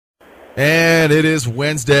And it is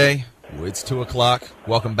Wednesday. It's 2 o'clock.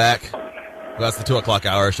 Welcome back. Well, that's the 2 o'clock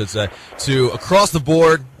hour, I should say, to Across the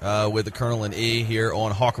Board with the Colonel and E here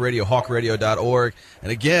on Hawk Radio, hawkradio.org.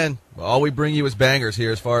 And again, all we bring you is bangers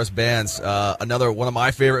here as far as bands. Another one of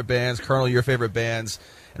my favorite bands, Colonel, your favorite bands.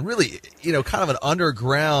 And really, kind of an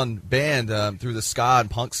underground band through the ska and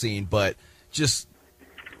punk scene, but just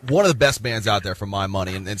one of the best bands out there for my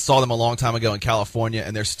money, and saw them a long time ago in California,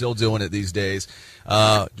 and they're still doing it these days.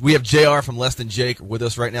 We have JR from Less Than Jake with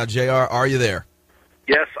us right now. JR, are you there?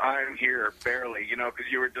 Yes, I'm here, barely,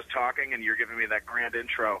 because you were just talking and you're giving me that grand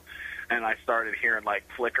intro, and I started hearing,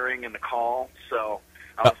 flickering in the call, so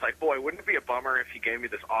I was like, boy, wouldn't it be a bummer if you gave me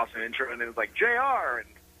this awesome intro, and it was like, JR, and...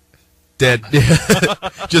 Dead.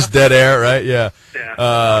 Just dead air, right? Yeah.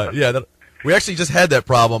 Yeah. We actually just had that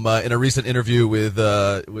problem in a recent interview with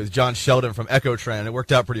John Sheldon from Echo Train. It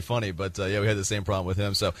worked out pretty funny, but we had the same problem with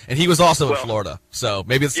him. So, and he was also in Florida, so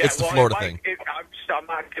maybe it's the Florida thing. I'm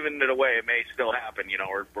not giving it away. It may still happen.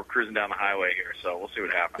 We're cruising down the highway here, so we'll see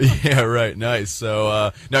what happens. Yeah, right. Nice.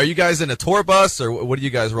 So, now are you guys in a tour bus, or what do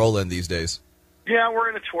you guys roll in these days? Yeah, we're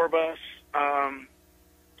in a tour bus.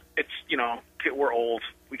 It's we're old.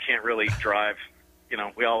 We can't really drive.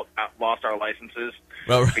 We all lost our licenses.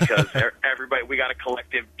 Well, because we got a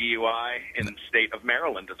collective DUI in the state of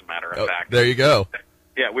Maryland, as a matter of fact. There you go.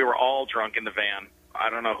 Yeah, we were all drunk in the van. I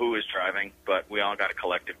don't know who was driving, but we all got a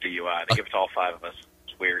collective DUI. They give it to all five of us.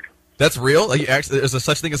 It's weird. That's real? There's a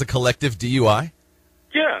such thing as a collective DUI?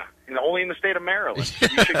 Yeah, only in the state of Maryland.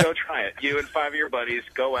 You should go try it. You and five of your buddies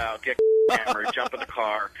go out, get hammered, jump in the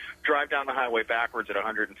car, drive down the highway backwards at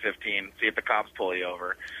 115, see if the cops pull you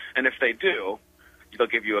over. And if they do, they'll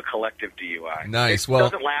give you a collective DUI. Nice. It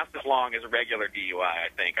doesn't last as long as a regular DUI, I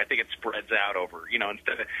think. I think it spreads out over,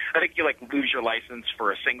 I think you lose your license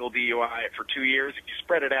for a single DUI for 2 years. If you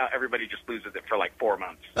spread it out, everybody just loses it for 4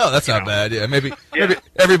 months. Oh, that's not bad. Yeah, maybe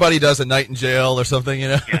everybody does a night in jail or something,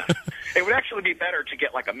 Yeah. It would actually be better to get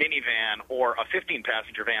a minivan or a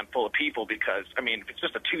 15-passenger van full of people because, if it's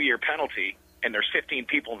just a 2-year penalty and there's 15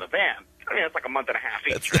 people in the van, it's a month and a half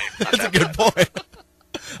each. That's a good point.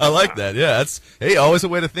 I like that. Yeah, always a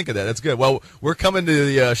way to think of that. That's good. Well, we're coming to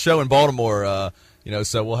the show in Baltimore,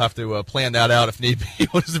 so we'll have to plan that out if need be.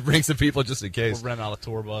 We'll just bring some people just in case. We'll rent out a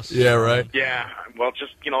tour bus. Yeah, right. Yeah, well,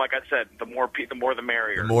 just like I said, the more the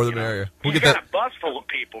merrier. The more the merrier. We'll get a bus full of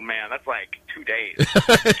people, man. That's 2 days.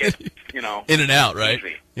 In and out, right?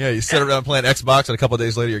 Easy. Yeah, you sit around playing Xbox, and a couple of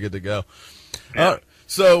days later you're good to go. Yeah.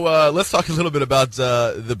 So let's talk a little bit about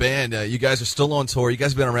the band. You guys are still on tour. You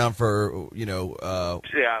guys have been around for, yeah, long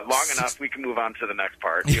enough. We can move on to the next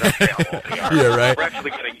part. You don't say how old we are. Yeah, right. We're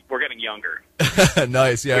actually getting younger.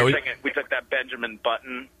 Nice. Yeah. We took that Benjamin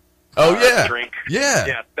Button. Drink. Yeah.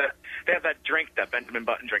 Yeah. They have that drink, that Benjamin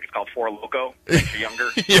Button drink. It's called Four Loko. Makes you younger.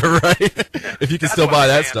 You're right. Yeah. If you can still buy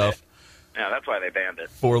that stuff. Yeah, that's why they banned it.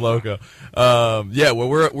 Four Loko. Yeah, well,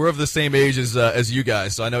 we're of the same age as you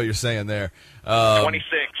guys, so I know what you're saying there. 26.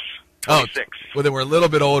 Oh, well, then we're a little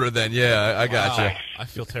bit older then. Yeah, I got you. I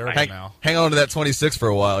feel terrible now. Hang on to that 26 for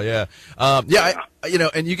a while, yeah.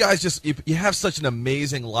 And you guys just you have such an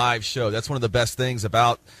amazing live show. That's one of the best things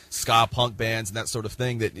about ska punk bands and that sort of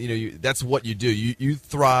thing. That that's what you do. You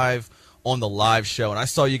thrive on the live show. And I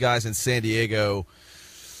saw you guys in San Diego.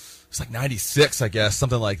 It's 96, I guess,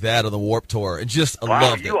 something like that, on the Warped Tour, and just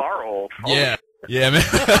loved it. You are old. Yeah. Yeah, man.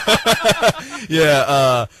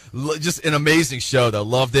 Yeah, just an amazing show, though.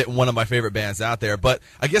 Loved it. One of my favorite bands out there. But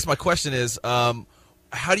I guess my question is, how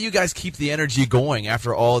do you guys keep the energy going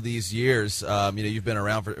after all these years? You've been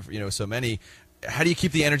around for so many. How do you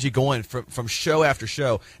keep the energy going from show after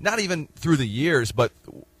show? Not even through the years, but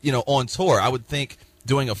on tour. I would think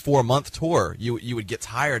doing a 4-month tour, you would get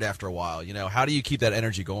tired after a while. How do you keep that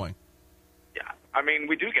energy going? Yeah,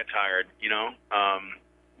 we do get tired. You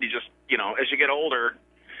just as you get older,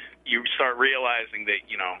 you start realizing that,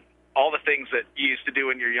 all the things that you used to do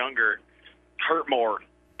when you're younger hurt more.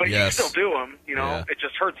 But you can still do them, Yeah. It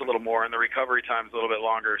just hurts a little more, and the recovery time's a little bit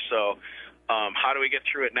longer. So how do we get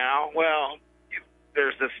through it now? Well,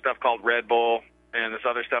 there's this stuff called Red Bull and this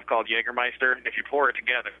other stuff called Jägermeister. And if you pour it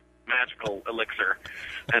together, magical elixir,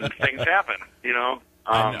 and things happen,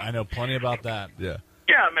 I know plenty about that. Yeah.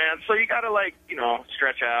 Yeah, man. So you got to,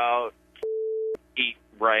 stretch out, eat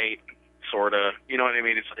right, sort of, you know what I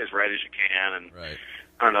mean, as right as you can, and right.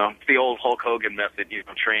 I don't know, it's the old Hulk Hogan method,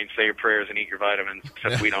 train, say your prayers, and eat your vitamins,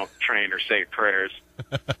 except we don't train or say your prayers.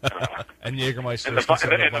 And Jägermeister. And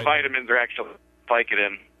the vitamins are actually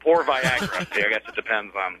Vicodin or Viagra. I guess it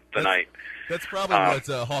depends on the night. That's probably what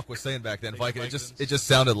Hawk was saying back then. Vicodin. It just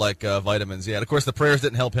sounded like vitamins, yeah. And of course, the prayers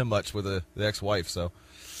didn't help him much with the ex-wife, so.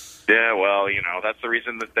 Yeah, well, that's the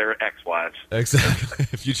reason that they're ex-wives. Exactly,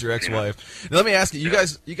 future ex-wife. Now, let me ask you. You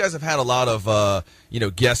guys have had a lot of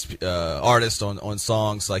guest artists on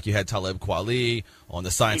songs. Like you had Talib Kweli on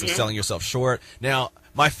The Science of Selling Yourself Short. Now,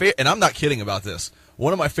 and I'm not kidding about this.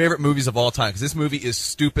 One of my favorite movies of all time, because this movie is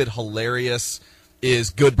stupid, hilarious, is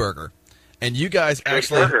Good Burger. And you guys Good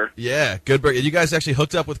Burger. You guys actually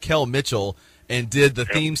hooked up with Kel Mitchell and did the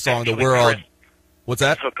theme song that we're all. What's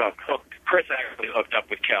that? Chris actually hooked up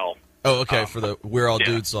with Kel. Oh, okay, for the We're All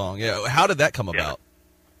Dudes song. Yeah, how did that come about?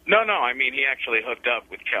 No, I mean he actually hooked up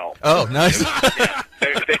with Kel. Oh, nice.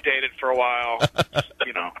 They dated for a while.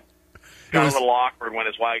 Got a little awkward when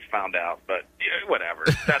his wife found out, but whatever.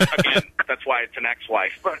 That's why it's an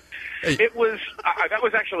ex-wife. But it was that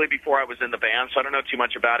was actually before I was in the band, so I don't know too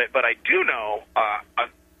much about it. But I do know a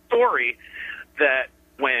story that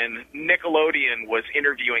when Nickelodeon was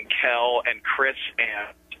interviewing Kel and Chris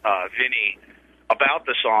and Vinny about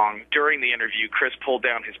the song, during the interview, Chris pulled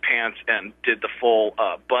down his pants and did the full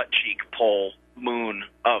butt cheek pull moon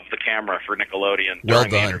of the camera for Nickelodeon during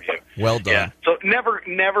the interview. Well done. Yeah. So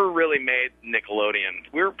never really made Nickelodeon.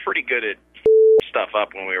 We were pretty good at stuff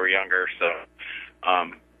up when we were younger, so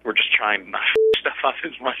we're just trying not to stuff up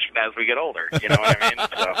as much as we get older. You know what I mean?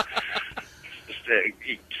 So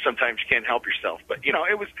sometimes you can't help yourself. But it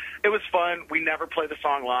was fun. We never play the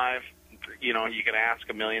song live. You can ask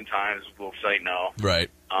a million times, we'll say no. Right.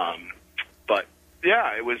 But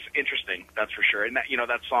yeah, it was interesting. That's for sure. And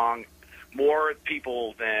that song, more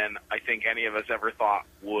people than I think any of us ever thought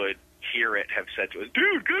would hear it have said to us,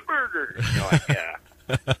 "Dude, Good Burger."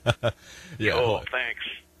 Yeah. Yeah. Oh, thanks.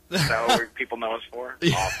 Is that what people know us for?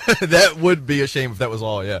 Awesome. That would be a shame if that was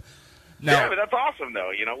all. Yeah. Yeah, but that's awesome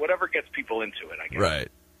though. Whatever gets people into it, I guess. Right.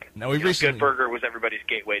 Now we Good Burger was everybody's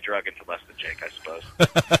gateway drug into Less Than Jake, I suppose.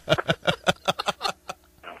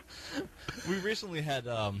 We recently had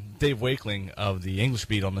Dave Wakeling of the English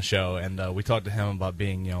Beat on the show, and we talked to him about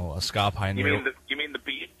being, a ska pioneer. You mean the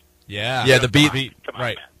Beat? Yeah. Yeah, the Beat.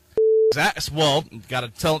 Right. Well, got to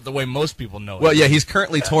tell it the way most people know it. Well, yeah, he's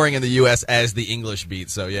currently touring in the U.S. as the English Beat,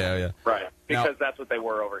 so yeah. Right, because that's what they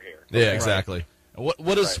were over here. Yeah, exactly. Right.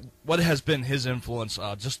 What has been his influence,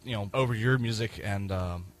 just over your music and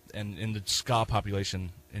in the ska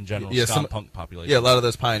population in general, ska punk population? Yeah, a lot of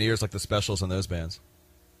those pioneers like the Specials and those bands.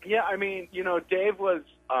 Yeah, I mean, Dave was.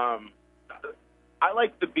 I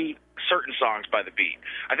like the Beat, certain songs by the Beat.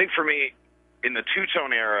 I think for me, in the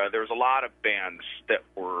two-tone era, there was a lot of bands that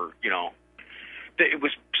were, it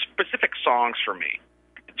was specific songs for me,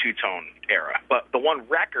 the two-tone era. But the one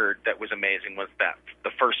record that was amazing was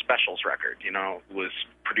the first Specials record. It was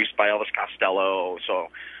produced by Elvis Costello, so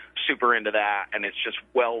super into that, and it's just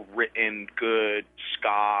well-written, good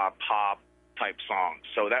ska pop type songs.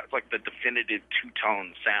 So that's like the definitive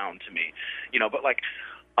two-tone sound to me, but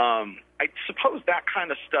I suppose that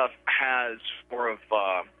kind of stuff has more of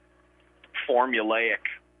formulaic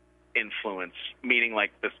influence, meaning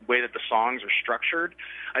like the way that the songs are structured.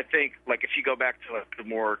 I think like if you go back to the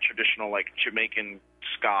more traditional like Jamaican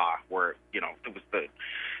ska, where it was the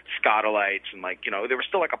Scotalites and there was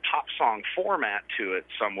still like a pop song format to it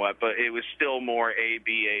somewhat, but it was still more A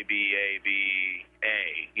B A B A B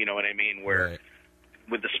A. You know what I mean? Where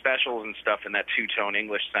with the Specials and stuff and that two-tone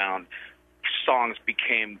English sound, songs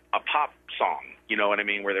became a pop song. You know what I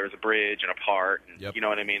mean? Where there was a bridge and a part. And, You know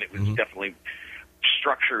what I mean? It was definitely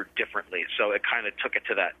structured differently, so it kind of took it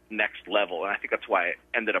to that next level, and I think that's why it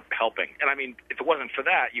ended up helping. And I mean, if it wasn't for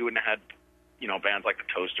that, you wouldn't have had bands like the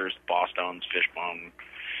Toasters, Bosstones, Fishbone,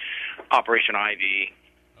 Operation Ivy,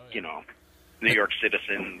 New York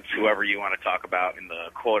Citizens, whoever you want to talk about in the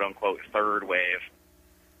quote-unquote third wave,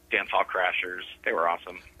 Dance Hall Crashers. They were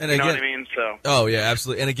awesome. And you know what I mean? So. Oh, yeah,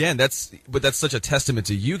 absolutely. And again, that's such a testament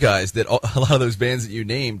to you guys that a lot of those bands that you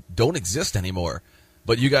named don't exist anymore.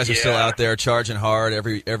 But you guys are still out there charging hard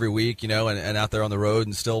every week, and out there on the road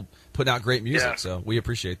and still putting out great music. Yeah. So we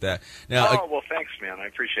appreciate that. Now, well, thanks, man. I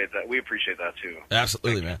appreciate that. We appreciate that, too.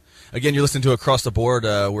 Absolutely, man. Again, you're listening to Across the Board.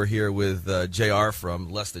 We're here with JR from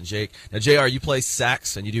Less Than Jake. Now, JR, you play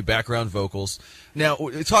sax and you do background vocals. Now,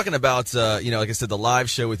 we're talking about, like I said, the live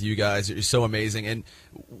show with you guys is so amazing. And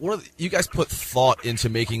you guys put thought into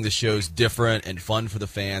making the shows different and fun for the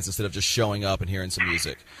fans instead of just showing up and hearing some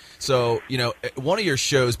music. So, one of your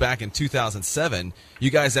shows back in 2007,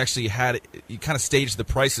 you guys actually you kind of staged the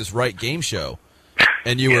Price is Right game show,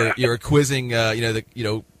 and you were quizzing,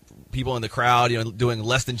 people in the crowd, doing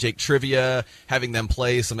Less Than Jake trivia, having them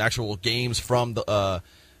play some actual games from the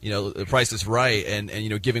Price is Right,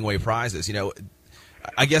 and giving away prizes.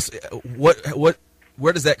 I guess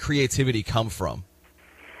where does that creativity come from?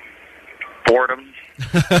 Boredom.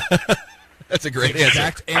 That's a great answer.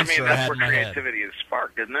 Exact I answer mean, I that's had where in my head. creativity is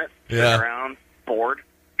sparked, isn't it? Yeah. Sitting around, bored.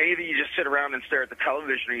 Either you just sit around and stare at the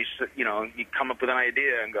television, or you come up with an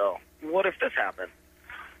idea and go, "What if this happened?"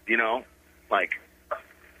 Like,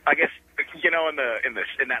 I guess in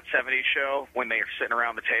that '70s show when they're sitting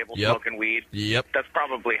around the table smoking weed. Yep. That's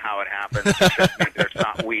probably how it happens. Except maybe there's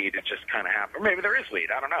not weed; it just kind of happens. Or maybe there is weed.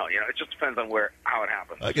 I don't know. It just depends on how it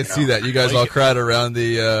happens. I can see that. You guys all crowd around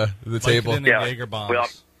the table. And Jaeger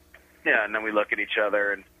bombs. And then we look at each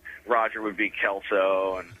other, and Roger would be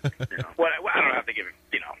Kelso, and I don't have to give him.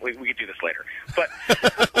 We could do this later, but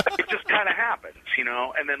it just kind of happens,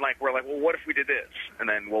 And then we're like, well, what if we did this? And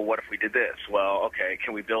then, well, what if we did this? Well, okay,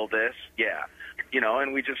 can we build this? Yeah,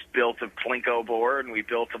 And we just built a Plinko board, and we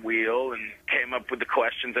built a wheel, and came up with the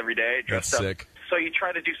questions every day. That's sick. So you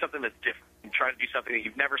try to do something that's different. You try to do something that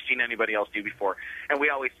you've never seen anybody else do before. And we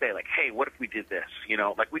always say, hey, what if we did this?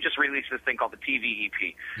 We just released this thing called the TV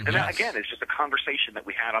EP. And that, again, is just a conversation that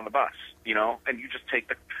we had on the bus, and you just take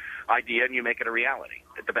the idea and you make it a reality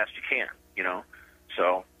the best you can,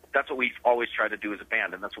 So that's what we've always tried to do as a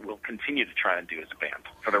band, and that's what we'll continue to try and do as a band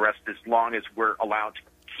for the rest as long as we're allowed to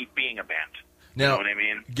keep being a band. Now, you know what I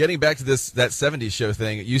mean? Getting back to that 70s show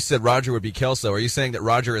thing, you said Roger would be Kelso. Are you saying that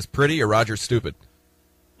Roger is pretty or Roger's stupid?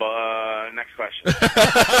 Next question.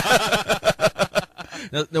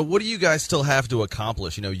 Now, what do you guys still have to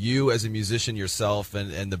accomplish? You as a musician yourself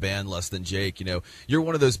and the band Less Than Jake, you're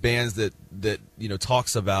one of those bands that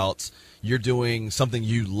talks about you're doing something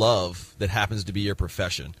you love that happens to be your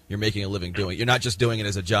profession. You're making a living doing it. You're not just doing it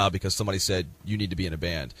as a job because somebody said you need to be in a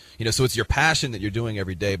band. So it's your passion that you're doing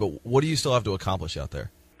every day, but what do you still have to accomplish out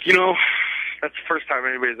there? That's the first time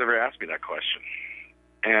anybody's ever asked me that question.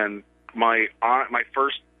 And my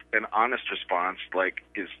first and honest response,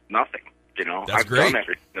 is nothing. That's I've great. done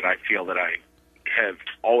everything that I feel that I have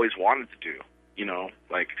always wanted to do.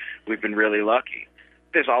 We've been really lucky.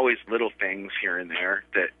 There's always little things here and there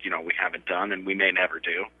that, we haven't done and we may never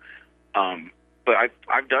do. But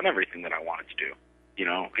I've done everything that I wanted to do.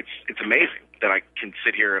 It's amazing that I can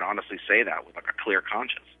sit here and honestly say that with a clear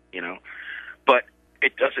conscience, But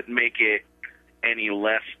it doesn't make it any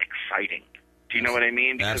less exciting. Do you know what I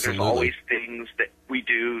mean? Because Absolutely. There's always things that we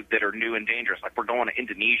do that are new and dangerous. We're going to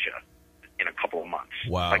Indonesia in a couple of months.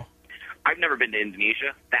 Wow. I've never been to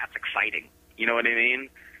Indonesia. That's exciting. You know what I mean?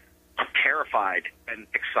 I'm terrified and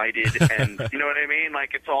excited, and you know what I mean?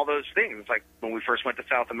 It's all those things. It's like when we first went to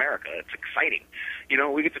South America. It's exciting.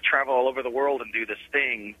 We get to travel all over the world and do this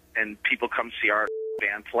thing, and people come see our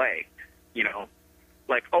band play.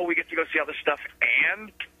 Oh, we get to go see all this stuff, and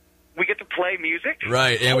we get to play music?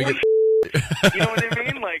 Right, and we get... You know what I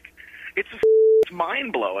mean? It's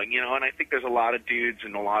mind-blowing, and I think there's a lot of dudes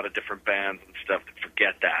in a lot of different bands and stuff that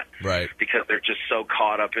forget that. Right. Because they're just so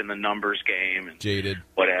caught up in the numbers game and jaded.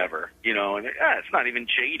 Whatever. And it's not even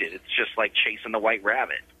jaded. It's just like chasing the white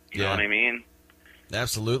rabbit. You know what I mean?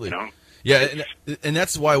 Absolutely. Yeah, and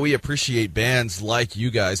that's why we appreciate bands like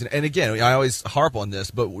you guys. And again, I always harp on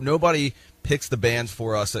this, but nobody picks the bands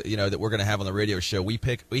for us, that we're going to have on the radio show. We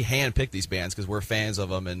hand pick these bands because we're fans of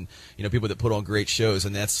them, and people that put on great shows,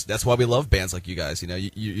 and that's why we love bands like you guys.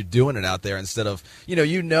 You're doing it out there instead of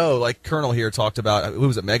like Colonel here talked about. Who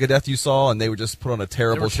was it? Megadeth you saw, and they were just put on a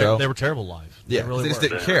terrible show. They were terrible live. Yeah, they just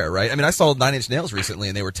didn't care, right? I mean, I saw 9 Inch Nails recently,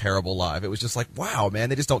 and they were terrible live. It was just like, wow, man,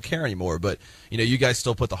 they just don't care anymore. But you guys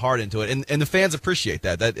still put the heart into it, and the fans appreciate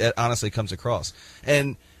that. That honestly comes across.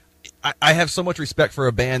 And I have so much respect for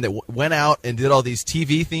a band that went out and did all these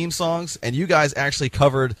TV theme songs, and you guys actually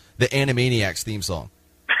covered the Animaniacs theme song.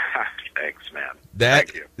 Thanks, man.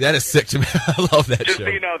 Thank you. That is sick to me. I love that Just show.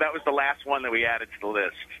 so you know, that was the last one that we added to the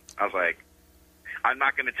list. I was like, I'm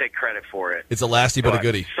not going to take credit for it. It's a lasty but a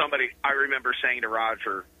goodie. I remember saying to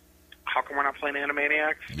Roger, how come we're not playing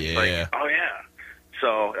Animaniacs? Yeah. Oh, yeah.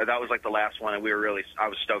 So that was the last one, and I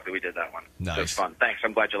was stoked that we did that one. Nice. It was fun. Thanks.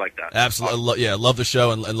 I'm glad you liked that. Absolutely. Love the show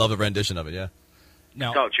and love the rendition of it, yeah.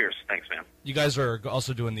 Now, cheers. Thanks, man. You guys are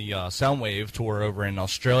also doing the Soundwave tour over in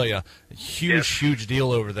Australia. Huge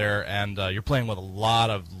deal over there, and you're playing with a lot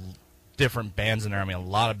of different bands in there. I mean, a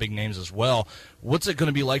lot of big names as well. What's it going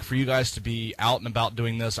to be like for you guys to be out and about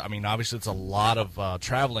doing this? I mean, obviously it's a lot of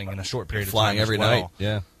traveling in a short period of time. Flying every night,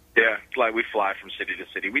 yeah. Yeah, we fly from city to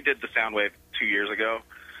city. We did the Soundwave 2 years ago.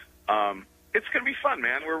 It's going to be fun,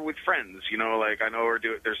 man. We're with friends, I know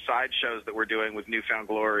there's side shows that we're doing with Newfound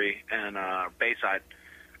Glory and Bayside,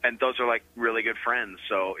 and those are really good friends.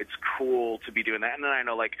 So it's cool to be doing that. And then I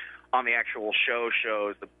know on the actual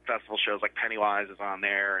shows, the festival shows, Pennywise is on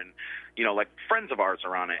there, and friends of ours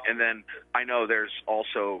are on it. And then I know there's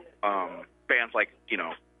also bands like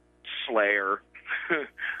Slayer,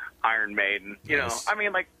 Iron Maiden. Yes. I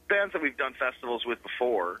mean, bands that we've done festivals with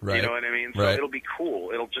before. Right. You know what I mean? So Right. it'll be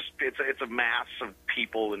cool. It'll just it's a mass of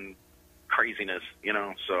people and craziness. You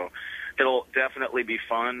know, so it'll definitely be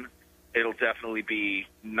fun. It'll definitely be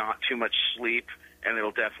not too much sleep, and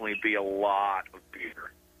it'll definitely be a lot of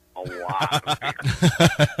beer. A lot of beer.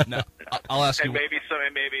 Now, I'll ask and you. maybe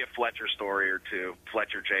a Fletcher story or two.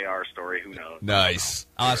 Fletcher JR story. Who knows? Nice.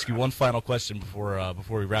 I'll ask you one final question before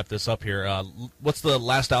we wrap this up here. What's the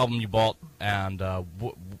last album you bought, and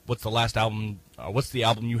what's the last album? What's the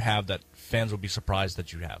album you have that fans will be surprised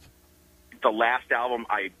that you have? The last album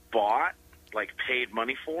I bought, like paid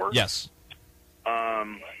money for. Yes.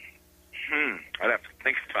 I'd have to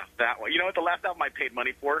think about that one. You know what? The last album I paid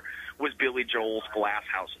money for was Billy Joel's Glass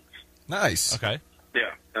Houses. Nice. Okay.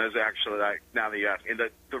 Yeah, that was actually now that you ask. And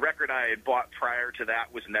the record I had bought prior to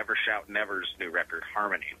that was Never Shout Never's new record,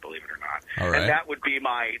 Harmony. Believe it or not. All right. And that would be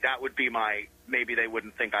my. Maybe they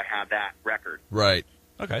wouldn't think I had that record. Right.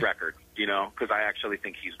 Okay. Record, you know, because I actually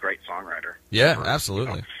think he's a great songwriter. Yeah,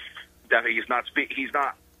 absolutely. Definitely, he's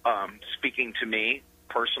not speaking to me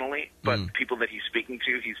personally, but people that he's speaking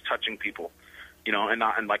to, he's touching people, you know, and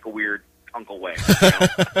not in like a weird uncle way.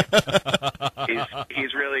 You know?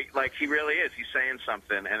 he's really like he really is. He's saying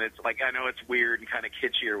something, and it's like I know it's weird and kind of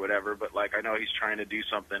kitschy or whatever, but like I know he's trying to do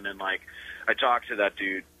something. And like I talked to that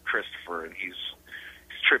dude Christopher, and he's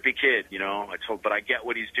a trippy kid, you know. But I get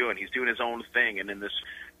what he's doing. He's doing his own thing, and in this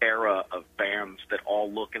era of bands that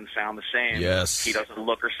all look and sound the same, yes, he doesn't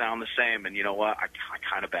look or sound the same. And you know what? I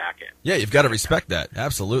kind of back it. Yeah, you've got to respect that.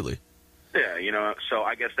 Absolutely. Yeah, you know. So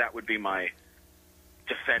I guess that would be my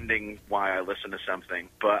defending why I listen to something,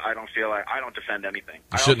 but I don't feel like I don't defend anything.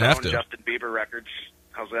 You shouldn't have own to. Justin Bieber records.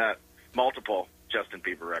 How's that? Multiple Justin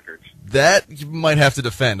Bieber records. That you might have to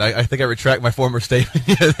defend. I think I retract my former statement.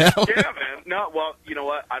 Yeah, man. No, well, you know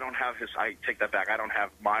what? I don't have his. I take that back. I don't have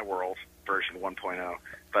My World version 1.0,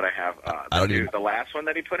 but I have the last one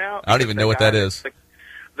that he put out. I don't even know what that is.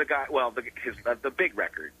 The guy, well, the big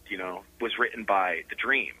record, you know, was written by The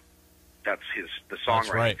Dream. That's the songwriting.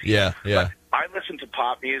 That's right. Yeah, yeah. But I listen to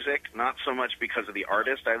pop music not so much because of the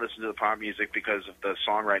artist. I listen to the pop music because of the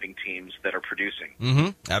songwriting teams that are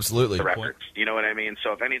producing Absolutely. the records. You know what I mean?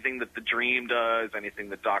 So if anything that The Dream does, anything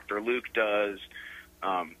that Dr. Luke does,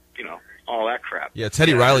 you know, all that crap. Yeah,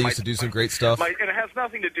 Teddy Riley used to do some great stuff. And it has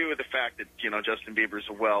nothing to do with the fact that, you know, Justin Bieber's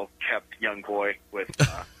a well-kept young boy with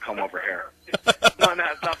comb-over hair. No, it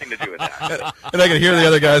has nothing to do with that. And I can hear the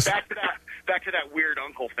other guys. Back to that weird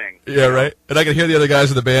uncle thing. Yeah, right. And I can hear the other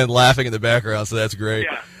guys in the band laughing in the background, so that's great.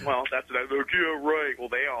 Yeah, well, that's what I look. Yeah, right. Well,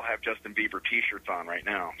 they all have Justin Bieber T-shirts on right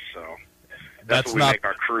now, so that's what we make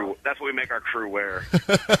our crew. That's what we make our crew wear.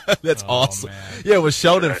 That's awesome. Man. Yeah, with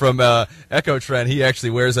Sheldon from Echo Trend, he actually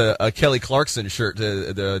wears a Kelly Clarkson shirt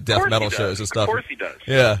to the death metal shows and stuff. Of course he does.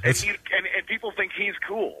 Yeah, and people think he's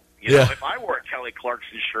cool. You know, if I wore a Kelly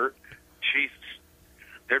Clarkson shirt, Jesus,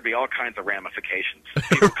 there'd be all kinds of ramifications.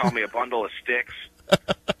 People call me a bundle of sticks.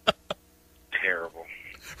 Terrible.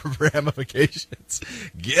 Ramifications.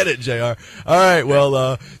 Get it, JR. All right,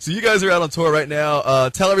 well, so you guys are out on tour right now.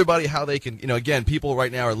 Tell everybody how they can, you know, again, people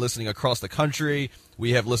right now are listening across the country.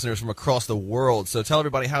 We have listeners from across the world. So tell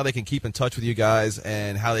everybody how they can keep in touch with you guys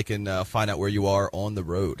and how they can find out where you are on the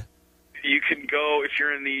road. You can go, if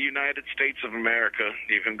you're in the United States of America,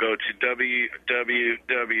 you can go to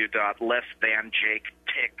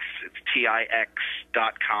www.lessthanjaketix. It's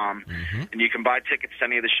TIX.com. And you can buy tickets to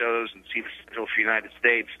any of the shows and see the schedule for the United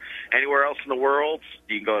States. Anywhere else in the world,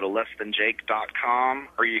 you can go to lessthanjake.com,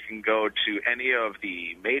 or you can go to any of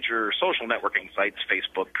the major social networking sites,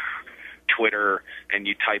 Facebook, Twitter, and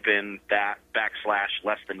you type in that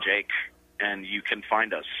 /LessThanJake, and you can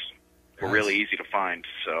find us. We're really easy to find,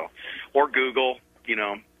 so, or Google. You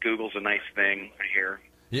know, Google's a nice thing. I hear.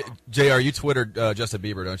 Yeah, JR, you Twittered Justin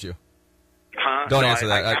Bieber, don't you? Huh? Don't answer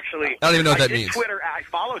that. I don't even know what that means. Twitter. I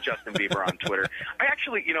follow Justin Bieber on Twitter. I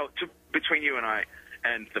actually, you know, between you and I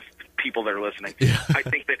and the people that are listening, I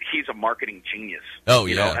think that he's a marketing genius. Oh,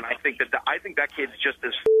 you know, and I think that kid's just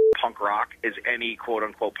as punk rock as any quote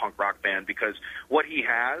unquote punk rock band, because what he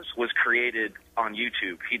has was created on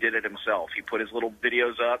YouTube. He did it himself. He put his little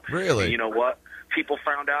videos up. Really? And you know what? People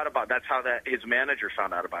found out about. That's how his manager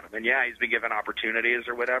found out about him. And yeah, he's been given opportunities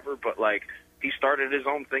or whatever, but like he started his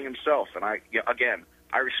own thing himself. And I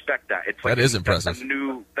respect that. It's like that is impressive.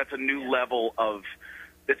 That's a new level of.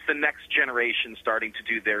 It's the next generation starting to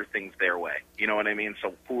do their things their way. You know what I mean?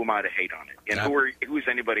 So who am I to hate on it? And who's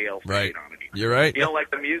anybody else to hate on it? You're right. You don't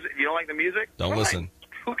like the music? You don't like the music? Don't listen.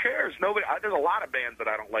 Who cares? Nobody. There's a lot of bands that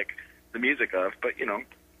I don't like the music of, but you know,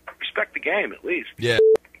 respect the game at least. Yeah.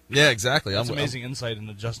 Yeah, exactly. That's amazing insight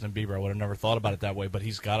into Justin Bieber. I would have never thought about it that way, but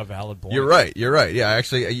he's got a valid point. You're right. Yeah,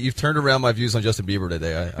 actually, you've turned around my views on Justin Bieber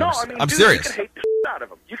today. I'm dude, serious. You can hate the out of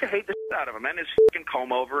him. You can hate the out of him and his fucking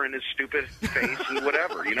comb over and his stupid face and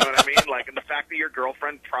whatever. You know what I mean? Like, and the fact that your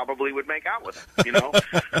girlfriend probably would make out with him. You know,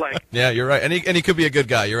 like. Yeah, you're right, and he could be a good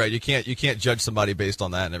guy. You're right. You can't judge somebody based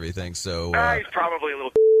on that and everything. So he's probably a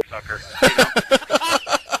little sucker. You know?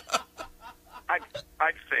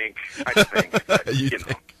 I'd think. You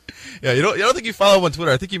think? Yeah, you don't think you follow him on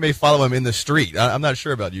Twitter. I think you may follow him in the street. I'm not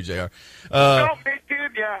sure about you, JR. No, dude.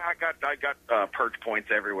 Yeah, I got perch points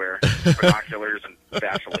everywhere, binoculars and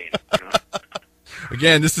Vaseline. You know?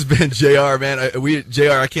 Again, this has been JR, man.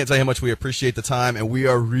 JR, I can't tell you how much we appreciate the time, and we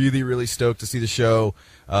are really, really stoked to see the show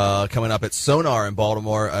coming up at Sonar in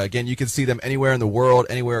Baltimore. Again, you can see them anywhere in the world,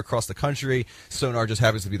 anywhere across the country. Sonar just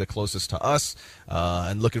happens to be the closest to us,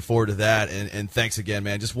 and looking forward to that. And thanks again,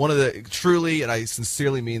 man. Just one of the, truly, and I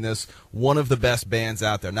sincerely mean this, one of the best bands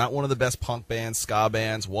out there. Not one of the best punk bands, ska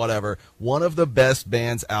bands, whatever. One of the best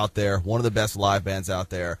bands out there, one of the best live bands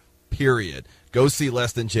out there, period. Go see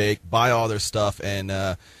Less Than Jake, buy all their stuff, and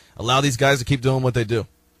allow these guys to keep doing what they do.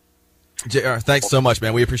 JR, thanks so much,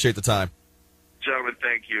 man. We appreciate the time. Gentlemen,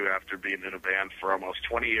 thank you. After being in a band for almost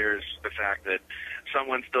 20 years, the fact that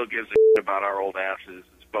someone still gives a shit about our old asses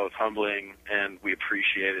is both humbling, and we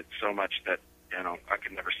appreciate it so much that, I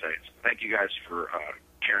could never say it. So thank you guys for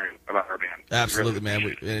caring about our band. Absolutely,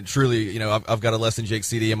 really, man. And truly, I've got a Less Than Jake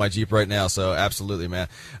CD in my Jeep right now, so absolutely, man.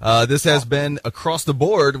 This has been Across the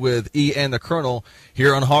Board with E and the Colonel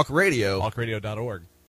here on Hawk Radio. HawkRadio.org.